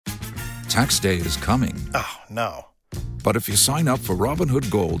Tax day is coming. Oh, no. But if you sign up for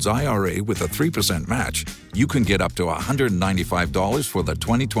Robinhood Gold's IRA with a 3% match, you can get up to $195 for the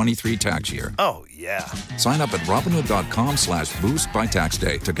 2023 tax year. Oh, yeah. Sign up at Robinhood.com/boost by tax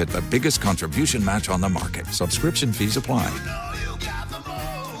day to get the biggest contribution match on the market. Subscription fees apply.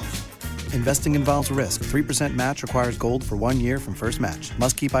 Investing involves risk. 3% match requires gold for 1 year from first match.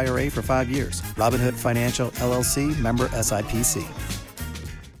 Must keep IRA for 5 years. Robinhood Financial, LLC, member SIPC.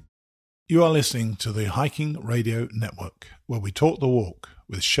 You are listening to the Hiking Radio Network, where we talk the walk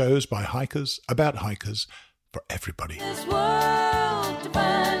with shows by hikers, about hikers, for everybody. This world to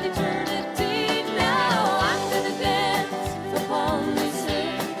find eternity now. I'm gonna dance upon this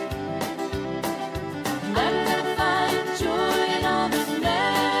earth. And I'm gonna find joy in all this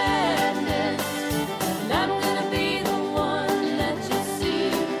madness. And I'm gonna be the one that you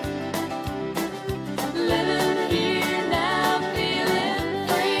see. Living here now, feeling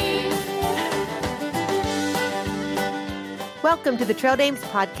free. Welcome to the Trail Dames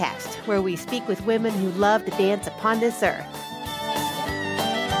podcast, where we speak with women who love to dance upon this earth.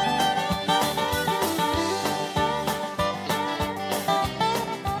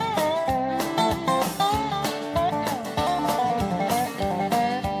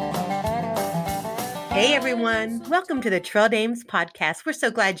 Hey everyone, welcome to the Trail Dames podcast. We're so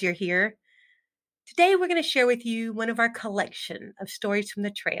glad you're here. Today we're going to share with you one of our collection of stories from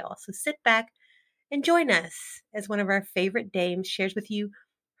the trail. So sit back and join us as one of our favorite dames shares with you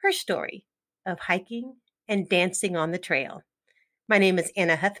her story of hiking and dancing on the trail. My name is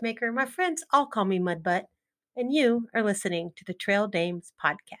Anna Huthmaker. My friends all call me Mudbutt, and you are listening to the Trail Dames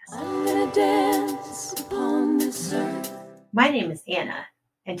podcast. I'm gonna dance upon this earth. My name is Anna,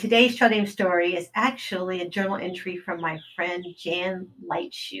 and today's Trail Dames story is actually a journal entry from my friend Jan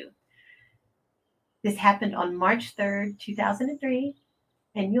Lightshoe. This happened on March 3rd, 2003,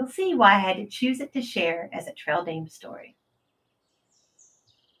 and you'll see why I had to choose it to share as a Trail Dame story.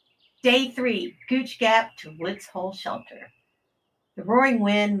 Day 3, Gooch Gap to Woods Hole Shelter. The roaring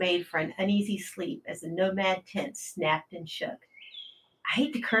wind made for an uneasy sleep as the nomad tent snapped and shook. I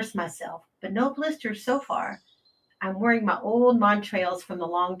hate to curse myself, but no blisters so far. I'm wearing my old Montrails from the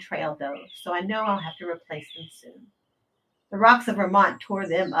long trail though, so I know I'll have to replace them soon. The rocks of Vermont tore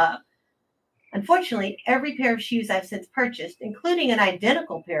them up. Unfortunately, every pair of shoes I've since purchased, including an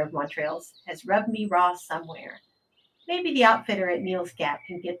identical pair of Montrails, has rubbed me raw somewhere. Maybe the outfitter at Neil's Gap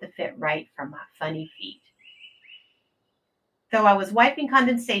can get the fit right for my funny feet. Though I was wiping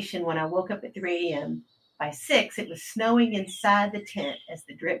condensation when I woke up at 3 a.m., by 6 it was snowing inside the tent as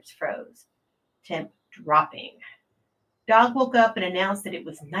the drips froze. Temp dropping. Dog woke up and announced that it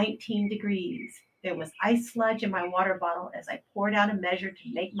was 19 degrees. There was ice sludge in my water bottle as I poured out a measure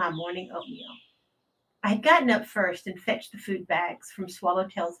to make my morning oatmeal. I had gotten up first and fetched the food bags from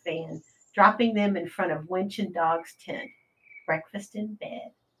Swallowtail's van, dropping them in front of Winch and Dog's tent. Breakfast in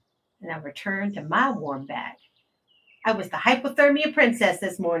bed. And I returned to my warm bag. I was the hypothermia princess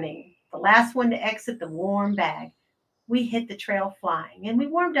this morning, the last one to exit the warm bag. We hit the trail flying, and we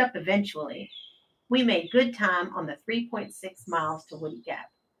warmed up eventually. We made good time on the 3.6 miles to Woody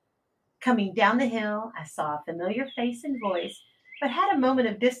Gap. Coming down the hill, I saw a familiar face and voice, but had a moment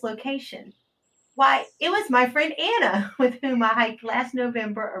of dislocation. Why, it was my friend Anna, with whom I hiked last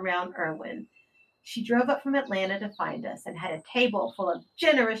November around Irwin. She drove up from Atlanta to find us and had a table full of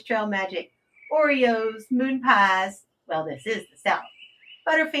generous trail magic, Oreos, moon pies, well, this is the South,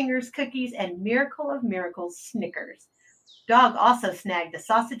 Butterfingers, cookies, and miracle of miracles, Snickers. Dog also snagged a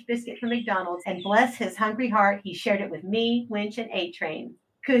sausage biscuit from McDonald's, and bless his hungry heart, he shared it with me, Winch, and A-Train.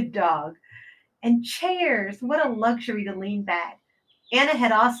 Good dog. And chairs, what a luxury to lean back. Anna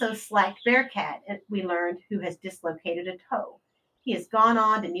had also slacked Bearcat, we learned, who has dislocated a toe. He has gone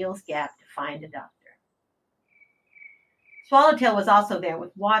on to Neil's Gap to find a doctor. Swallowtail was also there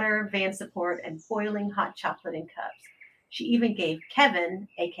with water, van support, and boiling hot chocolate in cups. She even gave Kevin,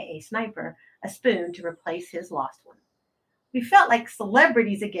 a.k.a. Sniper, a spoon to replace his lost one. We felt like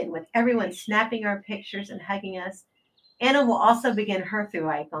celebrities again with everyone snapping our pictures and hugging us. Anna will also begin her thru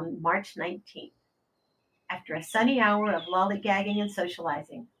hike on March 19th. After a sunny hour of lollygagging and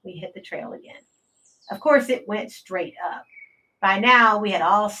socializing, we hit the trail again. Of course, it went straight up. By now, we had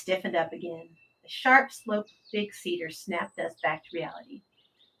all stiffened up again. The sharp-sloped big cedar snapped us back to reality.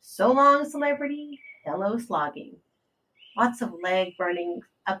 So long, celebrity. Hello, slogging. Lots of leg burning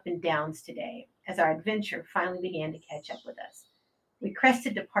up and downs today as our adventure finally began to catch up with us. We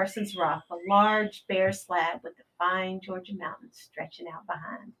crested to Parsons Rock, a large bare slab with the fine Georgia mountains stretching out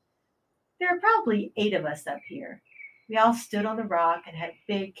behind. There are probably 8 of us up here. We all stood on the rock and had a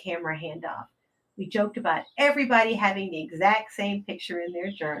big camera handoff. We joked about everybody having the exact same picture in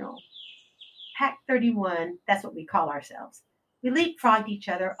their journal. Pack 31, that's what we call ourselves. We leapfrogged each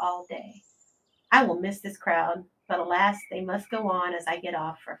other all day. I will miss this crowd, but alas, they must go on as I get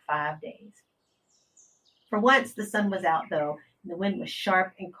off for 5 days. For once, the sun was out, though, and the wind was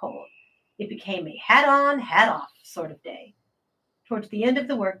sharp and cold. It became a hat-on, hat-off sort of day. Towards the end of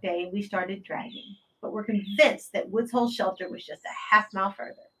the workday, we started dragging, but were convinced that Woods Hole Shelter was just a half mile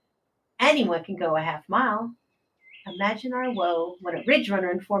further. Anyone can go a half mile. Imagine our woe when a ridge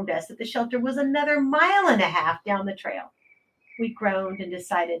runner informed us that the shelter was another 1.5 miles down the trail. We groaned and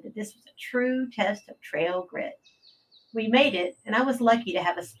decided that this was a true test of trail grit. We made it, and I was lucky to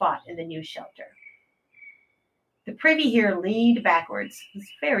have a spot in the new shelter. The privy here leaned backwards. It was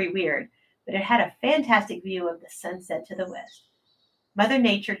very weird, but it had a fantastic view of the sunset to the west. Mother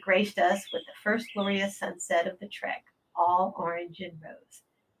Nature graced us with the first glorious sunset of the trek, all orange and rose.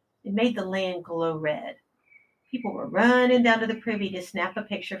 It made the land glow red. People were running down to the privy to snap a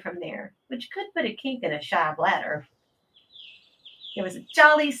picture from there, which could put a kink in a shy bladder. There was a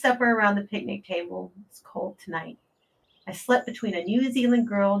jolly supper around the picnic table. It was cold tonight. I slept between a New Zealand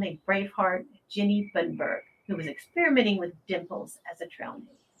girl named Braveheart, Jenny Bunberg, who was experimenting with dimples as a trail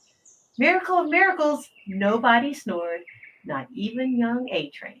name. Miracle of miracles, nobody snored, not even young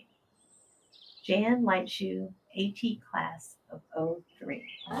A-Train. Jan Lightshoe, AT class of 03.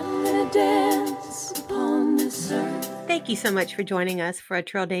 I'm gonna dance upon this earth. Thank you so much for joining us for a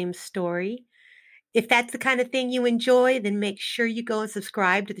Trail Dame story. If that's the kind of thing you enjoy, then make sure you go and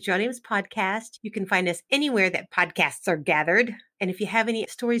subscribe to the Trail Dames podcast. You can find us anywhere that podcasts are gathered. And if you have any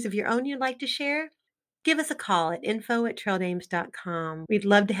stories of your own you'd like to share, give us a call at info@traildames.com. We'd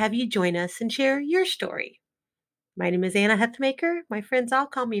love to have you join us and share your story. My name is Anna Huthmaker. My friends all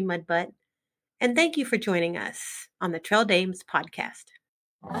call me Mudbutt. And thank you for joining us on the Trail Dames podcast.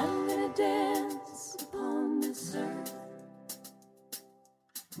 I'm gonna dance upon this earth.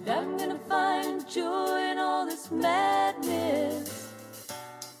 And I'm gonna find joy in all this madness.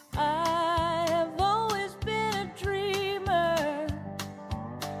 I have always been a dreamer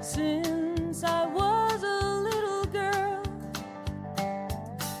since I was a little girl.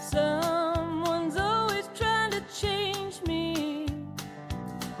 Someone's always trying to change me.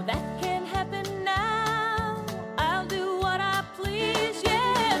 Well, that can't happen now. I'll do what I please,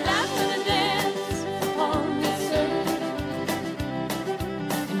 yeah. And I'm gonna dance upon this earth.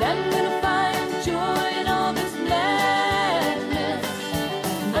 And I'm gonna find joy in all this madness.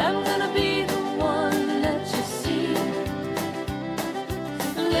 And I'm gonna be the one that you see.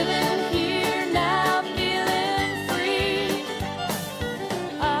 Living here now, feeling free.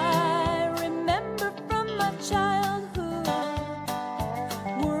 I remember from my childhood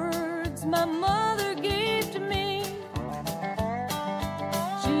words my mother gave to me.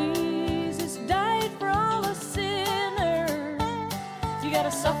 Jesus died for all the sinners. You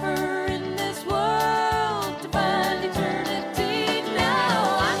gotta suffer in this world to find eternity.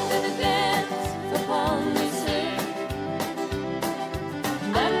 Now I'm gonna dance upon this earth.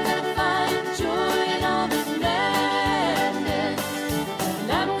 And I'm gonna find joy in all this madness. And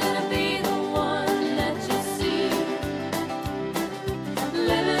I'm gonna be the one that you see.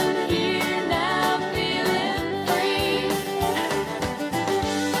 Living here now, feeling free.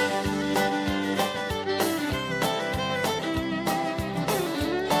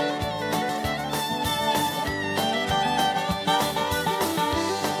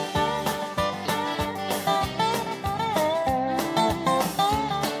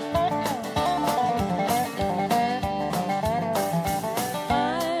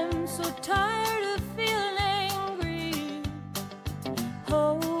 I'm so tired of feeling angry,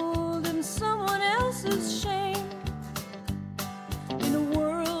 holding someone else's shame. In a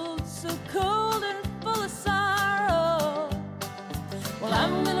world so cold and full of sorrow, well,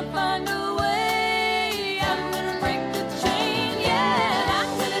 I'm gonna find a way. I'm gonna break the chain, yeah. And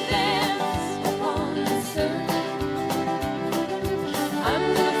I'm gonna dance upon this earth. I'm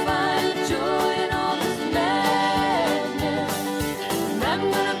gonna find joy in all this madness. And I'm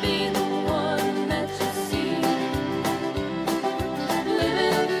gonna be the one that you see.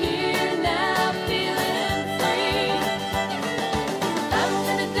 Living here now, feeling free. I'm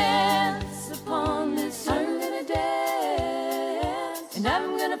gonna dance upon this earth. I'm gonna dance. And I'm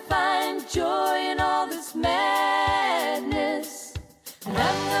gonna find joy in all this madness. And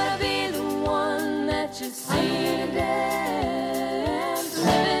I'm gonna be the one that you see.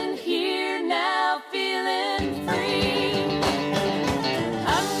 Living here now, feeling free.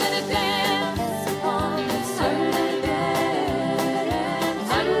 I'm gonna dance upon this earth.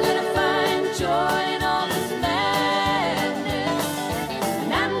 I'm gonna find joy in all this madness.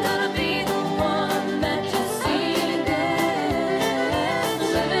 And I'm gonna be the one that you see.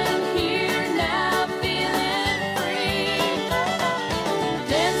 Living here now,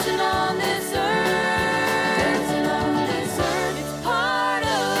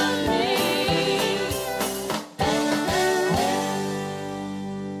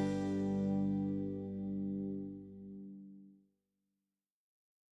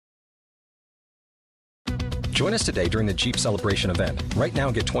 Join us today during the Jeep Celebration event. Right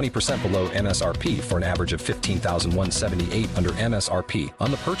now, get 20% below MSRP for an average of $15,178 under MSRP on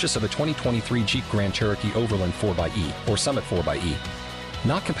the purchase of a 2023 Jeep Grand Cherokee Overland 4xE or Summit 4xE.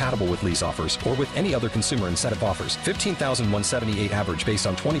 Not compatible with lease offers or with any other consumer incentive offers. $15,178 average based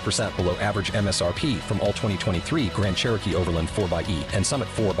on 20% below average MSRP from all 2023 Grand Cherokee Overland 4xE and Summit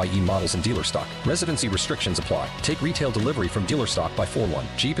 4xE models in dealer stock. Residency restrictions apply. Take retail delivery from dealer stock by 4/1.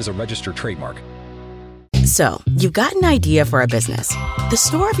 Jeep is a registered trademark. So, you've got an idea for a business. The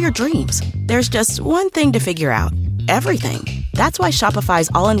store of your dreams. There's just one thing to figure out. Everything. That's why Shopify's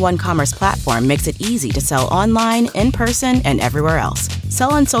all-in-one commerce platform makes it easy to sell online, in person, and everywhere else.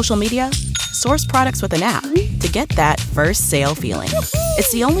 Sell on social media, source products with an app to get that first sale feeling.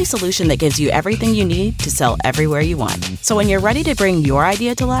 It's the only solution that gives you everything you need to sell everywhere you want. So when you're ready to bring your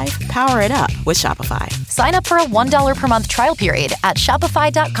idea to life, power it up with Shopify. Sign up for a $1 per month trial period at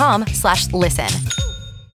shopify.com/listen.